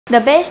The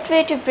best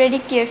way to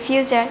predict your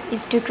future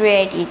is to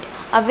create it.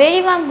 A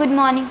very warm good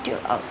morning to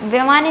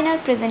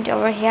Vimanina present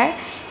over here.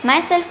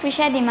 Myself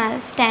Krisha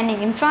Dhimal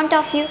standing in front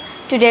of you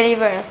to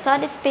deliver a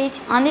short speech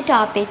on the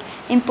topic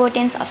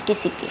importance of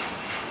discipline.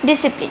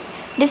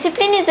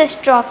 Discipline is the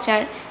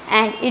structure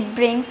and it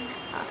brings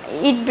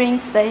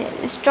the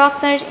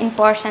structures in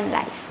person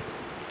life.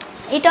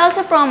 It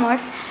also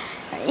promotes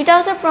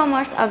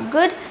a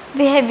good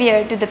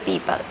behavior to the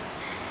people.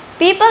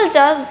 People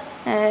judge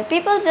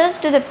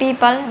to the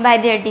people by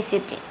their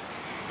discipline.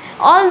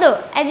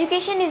 Although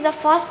education is the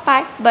first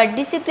part, but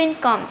discipline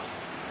comes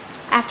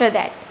after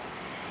that.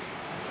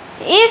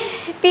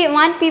 If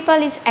one people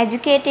is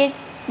educated,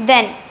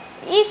 then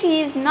if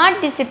he is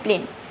not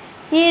disciplined,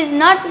 he is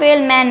not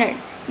well mannered,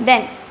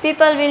 then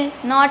people will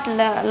not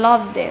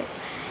love them.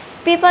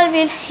 People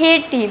will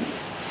hate him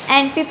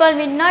and people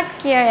will not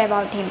care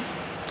about him.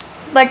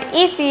 But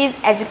if he is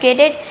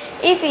educated,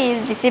 if he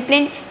is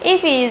disciplined,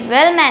 if he is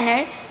well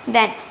mannered,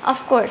 then of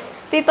course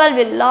people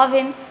will love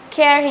him,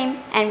 care him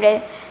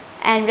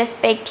and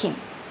respect him.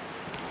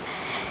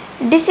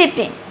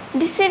 Discipline.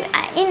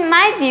 In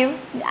my view,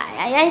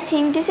 I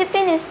think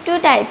discipline is two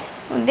types.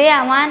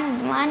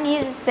 One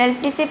is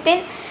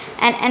self-discipline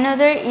and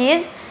another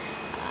is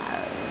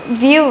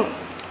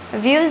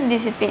views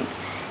discipline.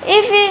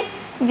 If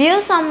we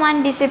view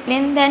someone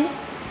disciplined, then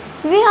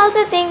we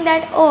also think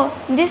that, oh,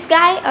 this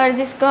guy or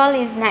this girl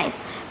is nice.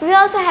 We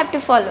also have to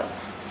follow.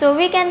 So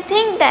we can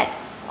think that,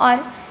 or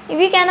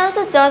we can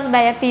also judge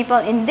by a people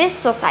in this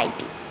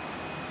society.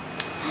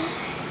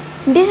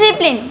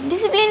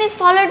 Discipline is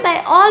followed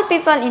by all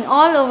people in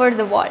all over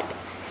the world,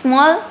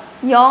 small,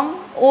 young,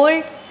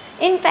 old,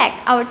 in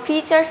fact our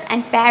teachers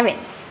and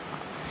parents.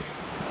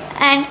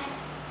 And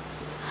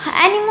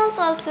animals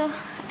also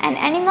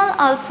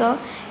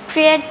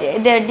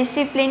create their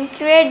discipline,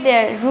 create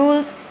their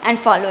rules and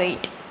follow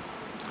it.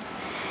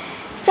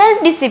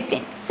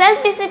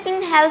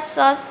 Self-discipline helps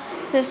us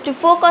to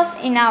focus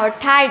in our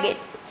target.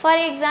 For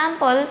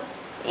example,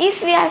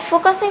 if we are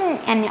focusing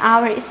on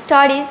our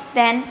studies,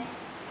 then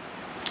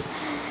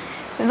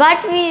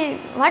what we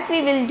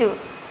will do,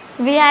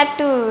 we have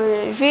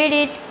to read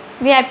it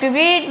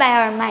by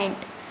our mind,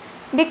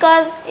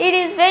 because it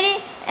is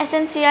very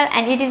essential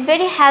and it is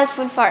very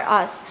helpful for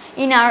us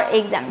in our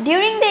exam.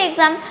 During the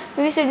exam,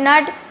 we should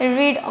not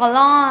read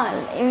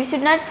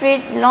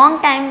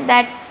long time,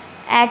 that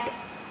at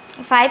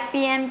 5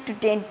 p.m. to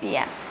 10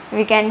 p.m.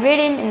 we can read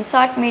in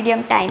short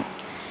medium time,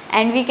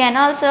 and we can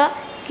also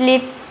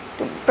sleep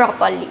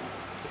properly.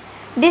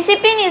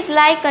 Discipline is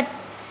like a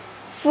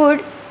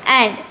food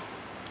and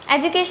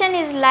education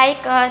is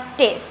like a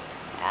taste.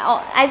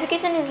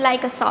 Education is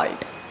like a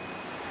salt.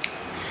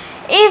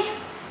 If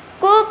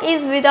one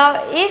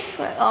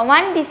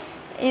dish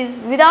is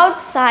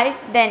without salt,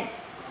 then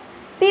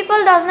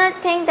people does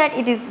not think that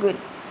it is good.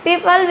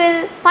 People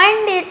will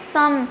find it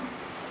some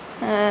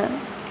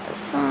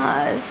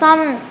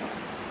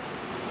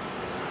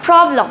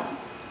problem.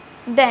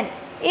 Then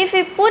if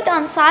we put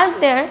on salt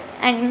there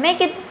and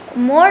make it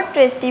more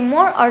tasty,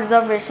 more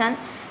observation,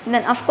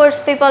 then of course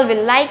people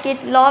will like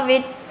it, love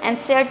it and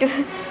share to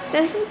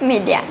social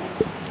media.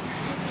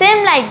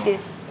 Same like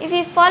this, if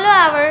we follow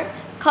our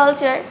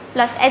culture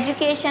plus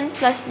education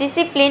plus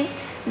discipline,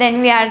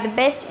 then we are the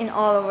best in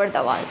all over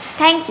the world.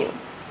 Thank you.